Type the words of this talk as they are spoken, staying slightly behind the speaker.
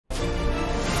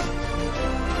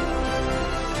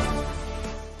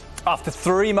After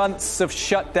 3 months of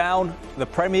shutdown, the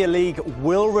Premier League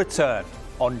will return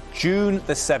on June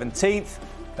the 17th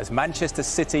as Manchester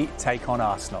City take on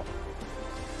Arsenal.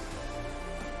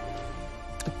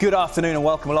 Good afternoon and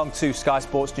welcome along to Sky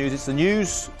Sports News. It's the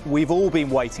news we've all been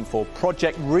waiting for.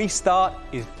 Project Restart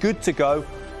is good to go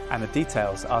and the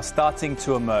details are starting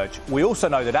to emerge. We also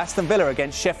know that Aston Villa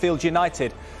against Sheffield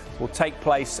United will take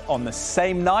place on the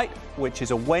same night, which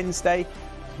is a Wednesday,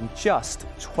 in just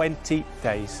 20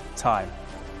 days' time.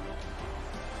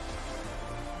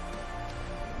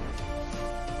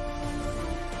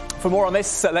 For more on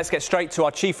this, let's get straight to our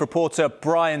chief reporter,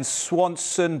 Brian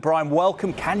Swanson. Brian,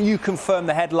 welcome. Can you confirm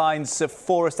the headlines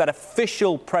for us, that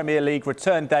official Premier League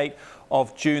return date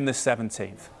of June the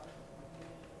 17th?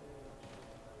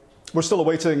 We're still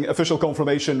awaiting official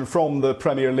confirmation from the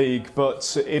Premier League,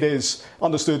 but it is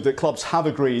understood that clubs have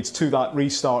agreed to that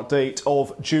restart date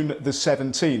of June the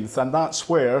 17th, and that's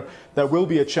where there will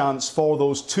be a chance for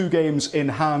those two games in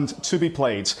hand to be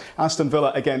played. Aston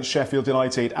Villa against Sheffield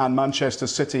United and Manchester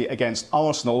City against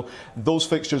Arsenal. Those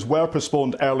fixtures were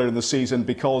postponed earlier in the season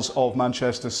because of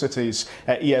Manchester City's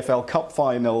EFL Cup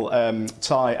final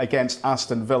tie against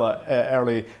Aston Villa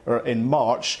early in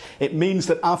March. It means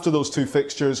that after those two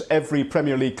fixtures, every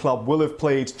Premier League club will have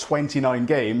played 29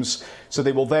 games. So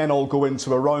they will then all go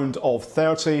into a round of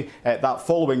 30 that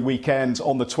following weekend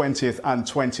on the 20th and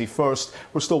 21st.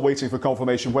 We're still waiting for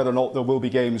confirmation whether or not there will be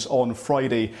games on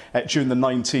Friday, June the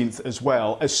 19th as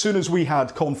well. As soon as we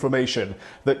had confirmation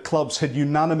that clubs had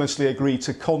unanimously agreed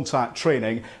to contact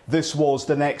training, this was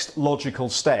the next logical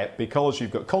step, because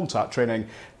you've got contact training,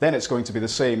 then it's going to be the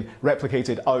same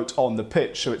replicated out on the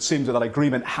pitch. So it seems that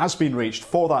agreement has been reached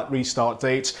for that restart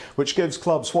date, which gives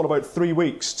clubs, about 3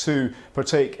 weeks to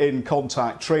partake in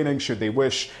contact training, should they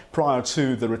wish, prior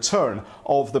to the return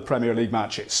of the Premier League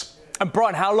matches. And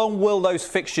Brian, how long will those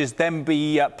fixtures then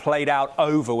be played out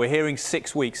over? We're hearing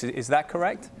 6 weeks. Is that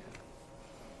correct?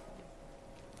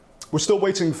 We're still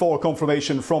waiting for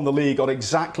confirmation from the league on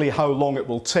exactly how long it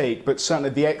will take, but certainly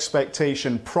the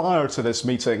expectation prior to this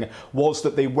meeting was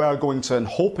that they were going to and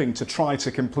hoping to try to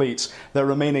complete their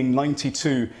remaining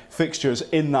 92 fixtures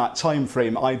in that time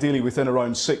frame, ideally within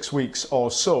around 6 weeks or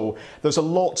so. There's a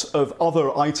lot of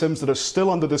other items that are still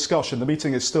under discussion. The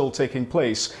meeting is still taking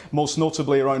place, most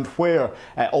notably around where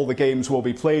all the games will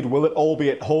be played. Will it all be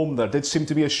at home? There did seem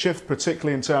to be a shift,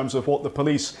 particularly in terms of what the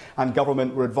police and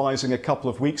government were advising a couple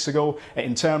of weeks ago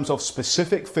in terms of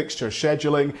specific fixture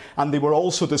scheduling, and they were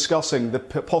also discussing the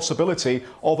possibility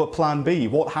of a plan B.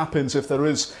 What happens if there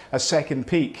is a second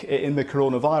peak in the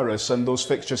coronavirus and those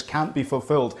fixtures can't be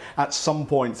fulfilled at some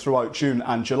point throughout June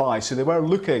and July? So they were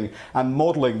looking and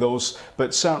modelling those,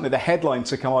 but certainly the headline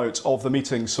to come out of the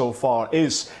meeting so far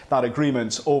is that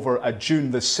agreement over a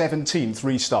June the 17th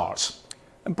restart.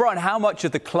 And Brian, how much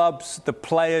of the clubs, the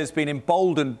players, been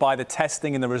emboldened by the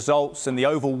testing and the results and the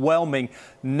overwhelming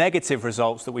negative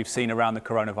results that we've seen around the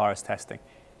coronavirus testing?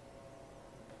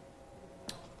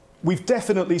 We've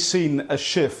definitely seen a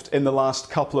shift in the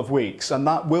last couple of weeks, and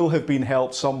that will have been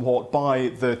helped somewhat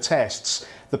by the tests.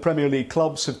 The Premier League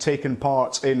clubs have taken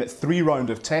part in 3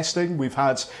 rounds of testing. We've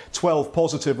had 12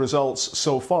 positive results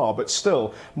so far, but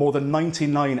still more than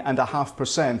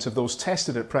 99.5% of those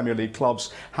tested at Premier League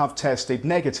clubs have tested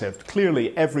negative.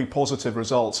 Clearly, every positive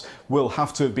result will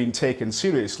have to have been taken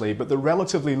seriously, but the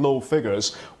relatively low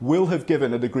figures will have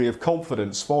given a degree of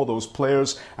confidence for those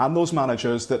players and those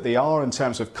managers that they are, in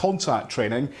terms of contact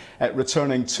training,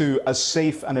 returning to as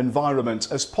safe an environment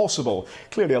as possible.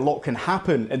 Clearly, a lot can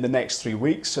happen in the next 3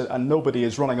 weeks. And nobody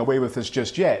is running away with this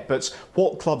just yet. But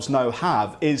what clubs now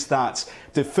have is that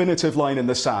definitive line in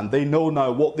the sand. They know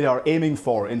now what they are aiming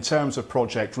for in terms of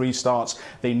Project Restarts.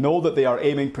 They know that they are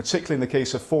aiming, particularly in the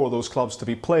case of 4 of those clubs, to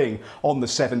be playing on the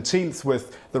 17th,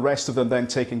 with the rest of them then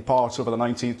taking part over the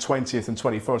 19th, 20th and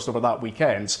 21st over that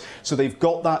weekend. So they've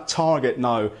got that target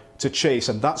now to chase,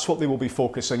 and that's what they will be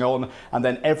focusing on. And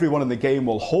then everyone in the game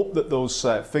will hope that those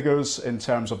figures in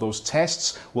terms of those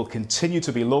tests will continue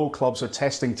to be low. Clubs are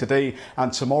testing today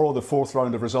and tomorrow, the 4th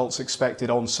round of results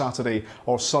expected on Saturday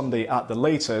or Sunday at the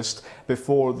latest,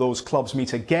 before those clubs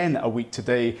meet again a week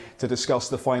today to discuss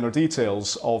the finer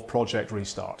details of Project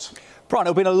Restart. Brian,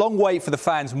 it'll been a long wait for the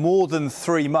fans, more than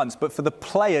 3 months, but for the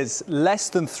players, less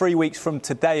than 3 weeks from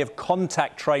today of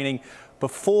contact training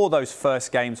before those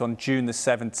first games on June the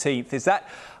 17th. Is that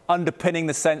underpinning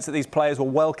the sense that these players were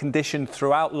well conditioned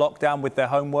throughout lockdown with their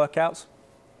home workouts?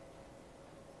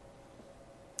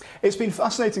 It's been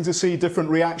fascinating to see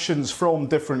different reactions from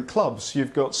different clubs.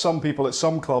 You've got some people at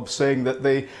some clubs saying that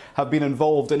they have been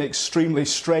involved in extremely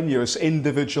strenuous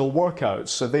individual workouts,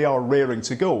 so they are raring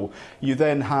to go. You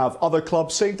then have other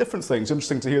clubs saying different things.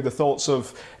 Interesting to hear the thoughts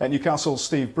of Newcastle's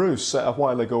Steve Bruce a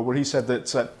while ago, where he said that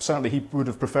certainly he would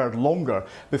have preferred longer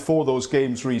before those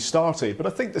games restarted. But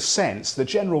I think the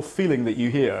general feeling that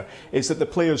you hear is that the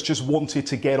players just wanted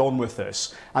to get on with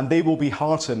this, and they will be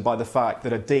heartened by the fact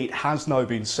that a date has now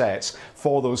been set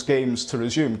for those games to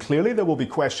resume. Clearly there will be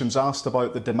questions asked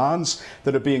about the demands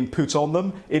that are being put on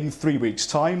them in 3 weeks'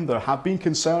 time. There have been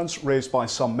concerns raised by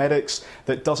some medics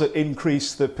that does it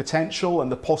increase the potential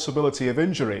and the possibility of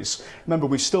injuries. Remember,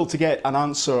 we've still to get an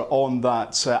answer on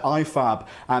that IFAB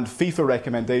and FIFA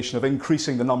recommendation of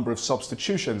increasing the number of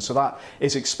substitutions, so that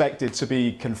is expected to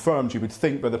be confirmed, you would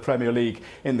think, by the Premier League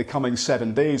in the coming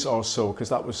 7 days or so, because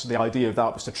that was the idea of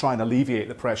that, was to try and alleviate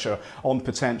the pressure on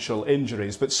potential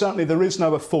injuries. But certainly there is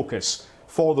now a focus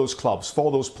for those clubs, for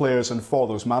those players and for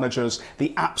those managers.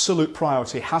 The absolute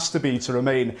priority has to be to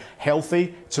remain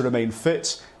healthy, to remain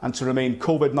fit and to remain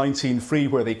COVID-19 free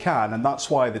where they can, and that's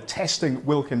why the testing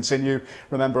will continue.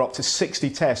 Remember, up to 60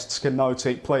 tests can now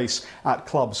take place at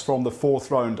clubs from the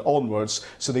 4th round onwards,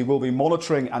 so they will be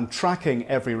monitoring and tracking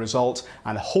every result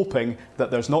and hoping that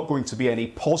there's not going to be any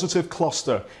positive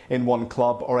cluster in one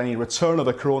club or any return of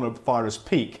a coronavirus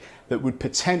peak that would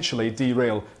potentially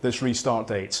derail this restart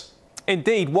date.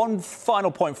 Indeed. One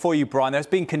final point for you, Brian. There's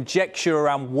been conjecture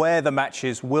around where the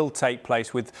matches will take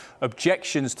place, with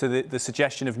objections to the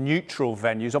suggestion of neutral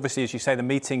venues. Obviously, as you say, the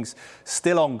meeting's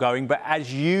still ongoing, but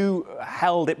as you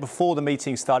held it before the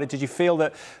meeting started, did you feel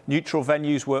that neutral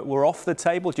venues were off the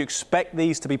table? Do you expect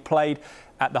these to be played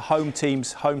at the home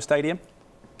team's home stadium?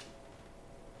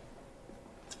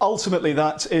 Ultimately,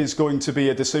 that is going to be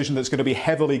a decision that's going to be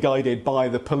heavily guided by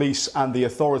the police and the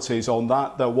authorities on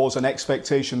that. There was an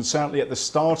expectation, certainly at the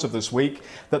start of this week,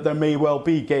 that there may well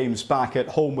be games back at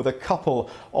home, with a couple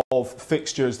of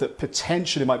fixtures that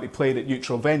potentially might be played at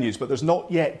neutral venues. But there's not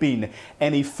yet been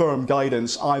any firm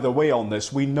guidance either way on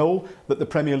this. We know that the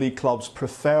Premier League clubs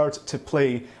preferred to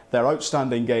play their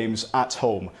outstanding games at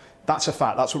home. That's a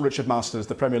fact. That's what Richard Masters,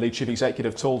 the Premier League Chief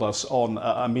Executive, told us on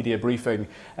a media briefing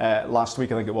last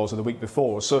week, I think it was, or the week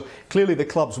before. So clearly the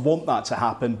clubs want that to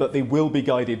happen, but they will be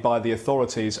guided by the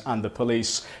authorities and the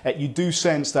police. You do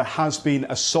sense there has been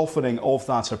a softening of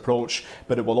that approach,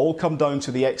 but it will all come down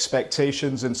to the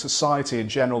expectations in society in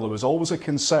general. There was always a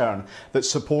concern that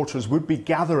supporters would be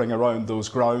gathering around those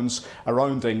grounds,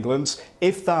 around England.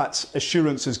 If that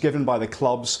assurance is given by the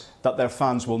clubs that their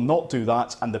fans will not do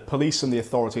that, and the police and the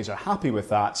authorities are happy with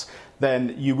that,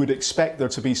 then you would expect there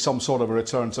to be some sort of a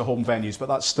return to home venues, but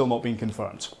that's still not been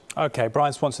confirmed. OK,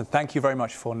 Brian Swanson, thank you very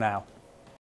much for now.